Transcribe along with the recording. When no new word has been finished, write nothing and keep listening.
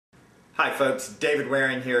Hi folks, David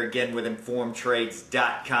Waring here again with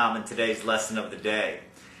InformedTrades.com and today's lesson of the day.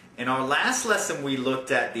 In our last lesson we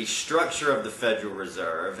looked at the structure of the Federal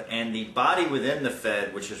Reserve and the body within the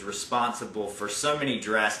Fed which is responsible for so many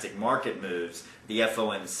drastic market moves, the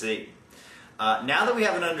FOMC. Now that we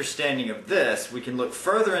have an understanding of this, we can look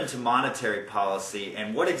further into monetary policy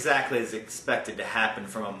and what exactly is expected to happen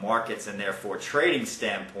from a markets and therefore trading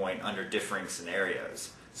standpoint under differing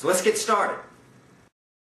scenarios. So let's get started.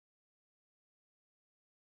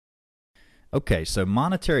 Okay, so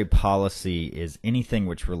monetary policy is anything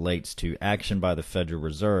which relates to action by the Federal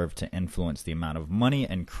Reserve to influence the amount of money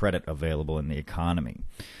and credit available in the economy.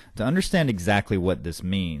 To understand exactly what this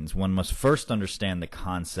means, one must first understand the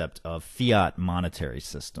concept of fiat monetary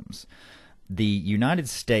systems. The United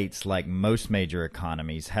States, like most major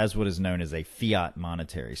economies, has what is known as a fiat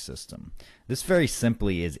monetary system. This very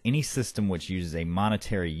simply is any system which uses a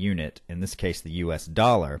monetary unit, in this case the US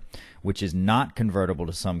dollar, which is not convertible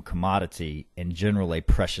to some commodity, in general a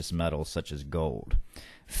precious metal such as gold.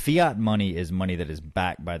 Fiat money is money that is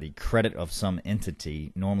backed by the credit of some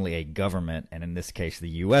entity, normally a government, and in this case the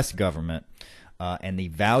US government, and the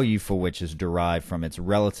value for which is derived from its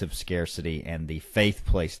relative scarcity and the faith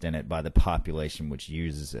placed in it by the population which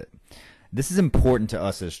uses it. This is important to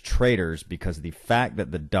us as traders because the fact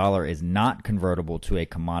that the dollar is not convertible to a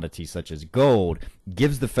commodity such as gold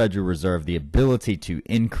gives the Federal Reserve the ability to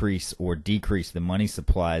increase or decrease the money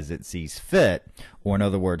supply as it sees fit, or in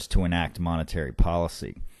other words, to enact monetary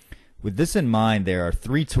policy. With this in mind, there are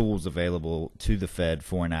three tools available to the Fed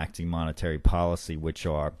for enacting monetary policy, which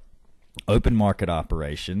are open market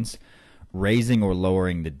operations, raising or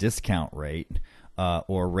lowering the discount rate,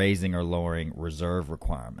 or raising or lowering reserve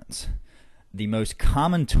requirements. The most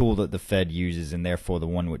common tool that the Fed uses, and therefore the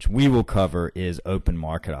one which we will cover, is open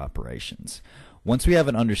market operations. Once we have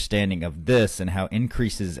an understanding of this and how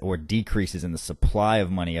increases or decreases in the supply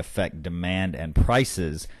of money affect demand and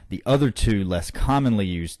prices, the other two less commonly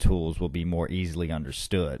used tools will be more easily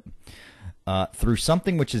understood. Through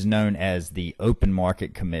something which is known as the Open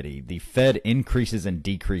Market Committee, the Fed increases and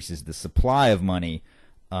decreases the supply of money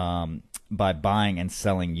by buying and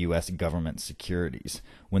selling U.S. government securities.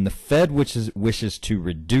 When the Fed wishes to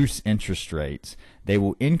reduce interest rates, they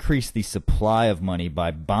will increase the supply of money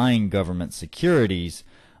by buying government securities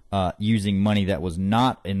using money that was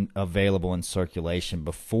not available in circulation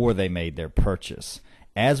before they made their purchase.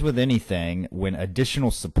 As with anything, when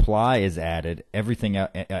additional supply is added, everything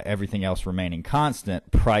else remaining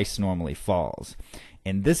constant, price normally falls.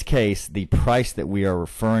 In this case, the price that we are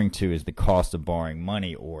referring to is the cost of borrowing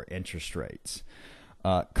money, or interest rates.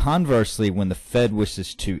 Conversely, when the Fed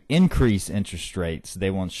wishes to increase interest rates,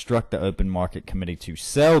 they will instruct the Open Market Committee to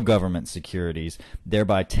sell government securities,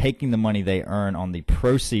 thereby taking the money they earn on the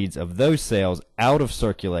proceeds of those sales out of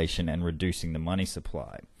circulation and reducing the money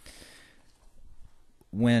supply.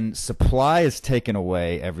 When supply is taken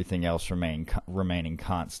away, everything else remaining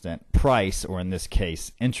constant, price, or in this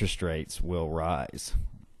case, interest rates, will rise.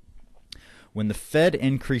 When the Fed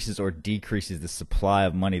increases or decreases the supply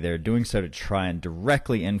of money, they're doing so to try and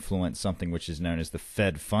directly influence something which is known as the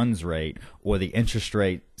Fed funds rate, or the interest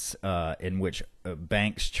rates in which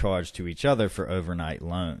banks charge to each other for overnight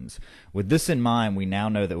loans. With this in mind, we now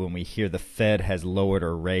know that when we hear the Fed has lowered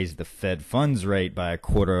or raised the Fed funds rate by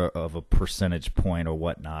 1/4 percentage point or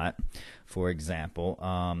whatnot, for example,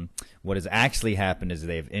 what has actually happened is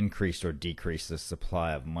they have increased or decreased the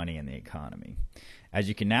supply of money in the economy. As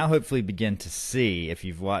you can now hopefully begin to see, if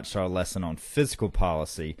you've watched our lesson on fiscal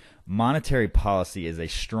policy, monetary policy is a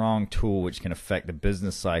strong tool which can affect the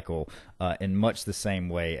business cycle in much the same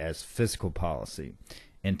way as fiscal policy.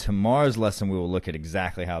 In tomorrow's lesson, we will look at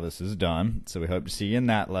exactly how this is done, so we hope to see you in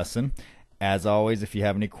that lesson. As always, if you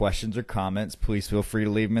have any questions or comments, please feel free to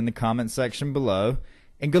leave them in the comment section below,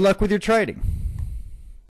 and good luck with your trading.